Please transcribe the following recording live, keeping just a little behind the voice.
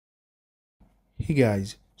Hey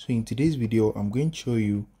guys, so in today's video I'm going to show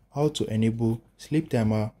you how to enable sleep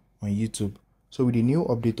timer on YouTube. So with the new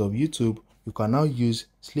update of YouTube, you can now use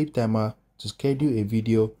sleep timer to schedule a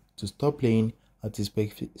video to stop playing at a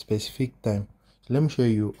specific time. So let me show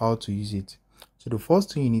you how to use it. So the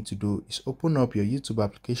first thing you need to do is open up your YouTube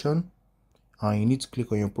application and you need to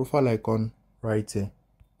click on your profile icon right here.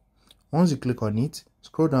 Once you click on it,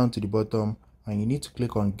 scroll down to the bottom and you need to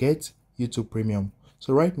click on Get YouTube Premium.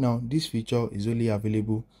 So right now, this feature is only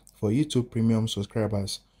available for YouTube Premium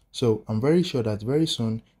subscribers. So I'm very sure that very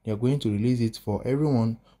soon they are going to release it for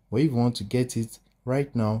everyone. But if you want to get it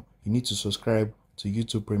right now, you need to subscribe to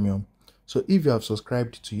YouTube Premium. So if you have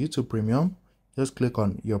subscribed to YouTube Premium, just click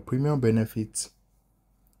on your premium benefits.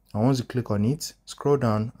 And once you click on it, scroll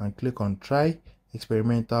down and click on Try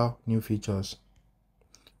Experimental New Features.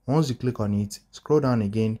 Once you click on it, scroll down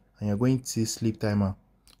again and you're going to see sleep timer.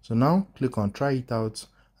 So now click on try it out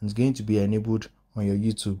and it's going to be enabled on your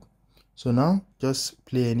YouTube. So now just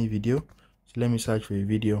play any video. So let me search for a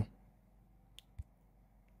video.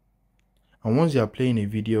 And once you are playing a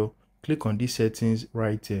video, click on these settings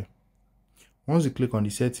right here. Once you click on the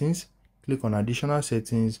settings, click on additional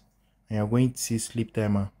settings and you're going to see sleep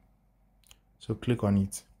timer. So click on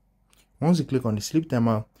it. Once you click on the sleep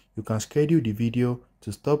timer, you can schedule the video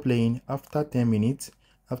to stop playing after 10 minutes,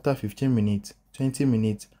 after 15 minutes, 20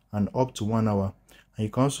 minutes, and up to 1 hour. And you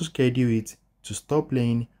can also schedule it to stop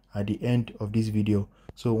playing at the end of this video.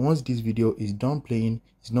 So once this video is done playing,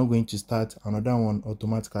 it's not going to start another one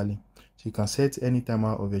automatically. So you can set any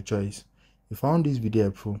timer of your choice. If you found this video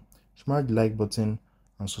helpful, smash the like button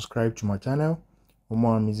and subscribe to my channel for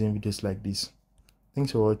more amazing videos like this.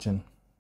 Thanks for watching.